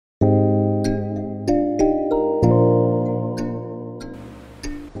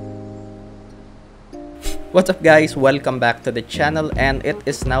What's up guys, welcome back to the channel, and it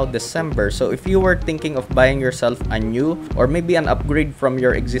is now December. So if you were thinking of buying yourself a new or maybe an upgrade from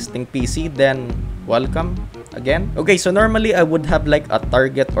your existing PC, then welcome again. Okay, so normally I would have like a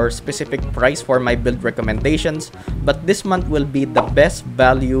target or specific price for my build recommendations, but this month will be the best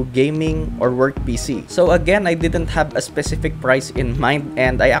value gaming or work PC. So again, I didn't have a specific price in mind,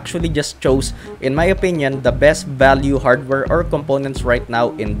 and I actually just chose, in my opinion, the best value hardware or components right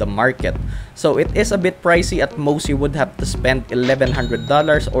now in the market. So it is a bit pricey. At most you would have to spend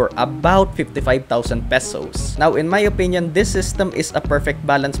 $1,100 or about 55,000 pesos. Now in my opinion, this system is a perfect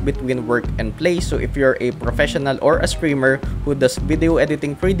balance between work and play. So if you're a professional or a streamer who does video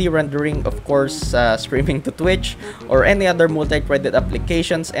editing, 3D rendering, of course streaming to Twitch or any other multi-threaded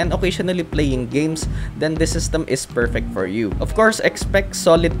applications, and occasionally playing games, then this system is perfect for you. Of course, expect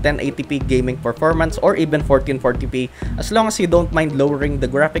solid 1080p gaming performance or even 1440p, as long as you don't mind lowering the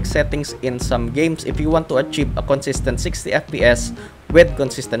graphics settings in some games if you want to achieve a consistent 60 FPS with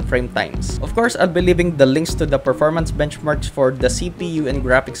consistent frame times. Of course, I'll be leaving the links to the performance benchmarks for the CPU and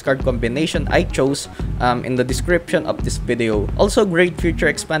graphics card combination I chose in the description of this video. Also, great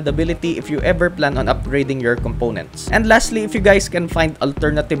future expandability if you ever plan on upgrading your components. And lastly, if you guys can find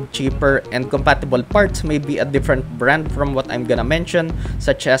alternative, cheaper, and compatible parts, maybe a different brand from what I'm gonna mention,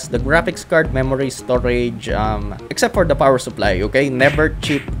 such as the graphics card, memory, storage, except for the power supply, okay? Never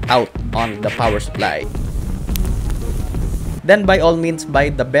cheap out on the power supply. Then by all means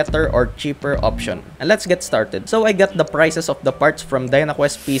buy the better or cheaper option. And let's get started. So I got the prices of the parts from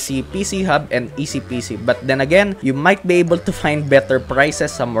DynaQuest PC, PC Hub, and EasyPC. But then again, you might be able to find better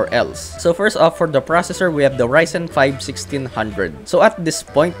prices somewhere else. So first off, for the processor, we have the Ryzen 5 1600. So at this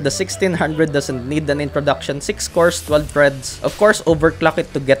point, the 1600 doesn't need an introduction. 6 cores, 12 threads. Of course, overclock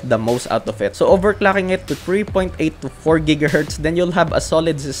it to get the most out of it. So overclocking it to 3.8 to 4 GHz, then you'll have a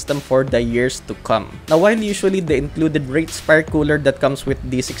solid system for the years to come. Now, while usually the included Ratespire cooler that comes with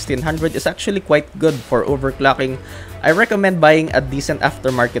the 1600 is actually quite good for overclocking, I recommend buying a decent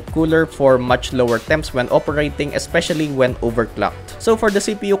aftermarket cooler for much lower temps when operating, especially when overclocked. So for the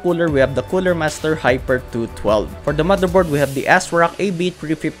CPU cooler, we have the Cooler Master Hyper 212. For the motherboard, we have the AsRock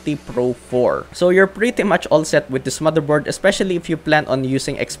AB350 Pro 4. So you're pretty much all set with this motherboard, especially if you plan on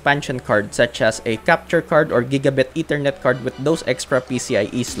using expansion cards such as a capture card or gigabit Ethernet card with those extra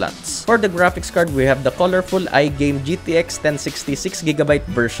PCIe slots. For the graphics card, we have the colorful iGame GTX 1060 6GB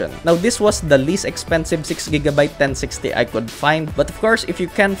version. Now this was the least expensive 6GB 1060 I could find, but of course, if you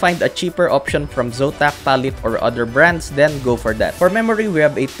can find a cheaper option from Zotac, Palit, or other brands, then go for that. For memory, we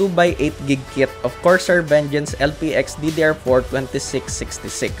have a 2x8GB kit of Corsair Vengeance LPX DDR4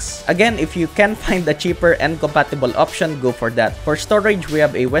 2666. Again, if you can find a cheaper and compatible option, go for that. For storage, we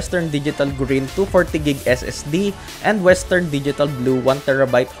have a Western Digital Green 240GB SSD and Western Digital Blue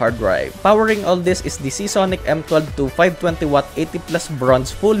 1TB hard drive. Powering all this is the Seasonic M12-II 520W 80+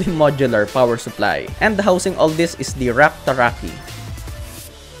 bronze fully modular power supply. And housing all this is the Rakk Taraki.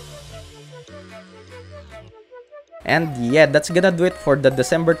 And yeah, that's gonna do it for the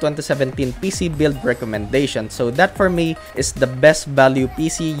December 2017 PC build recommendation. So that for me is the best value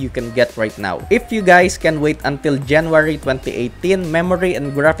PC you can get right now. If you guys can wait until January 2018, memory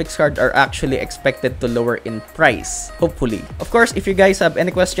and graphics card are actually expected to lower in price, hopefully. Of course, if you guys have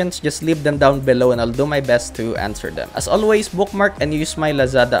any questions, just leave them down below and I'll do my best to answer them. As always, bookmark and use my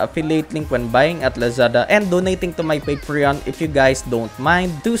Lazada affiliate link when buying at Lazada and donating to my Patreon if you guys don't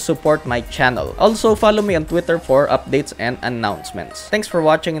mind, to support my channel. Also, follow me on Twitter for updates and announcements. Thanks for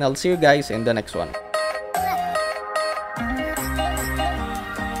watching, and I'll see you guys in the next one.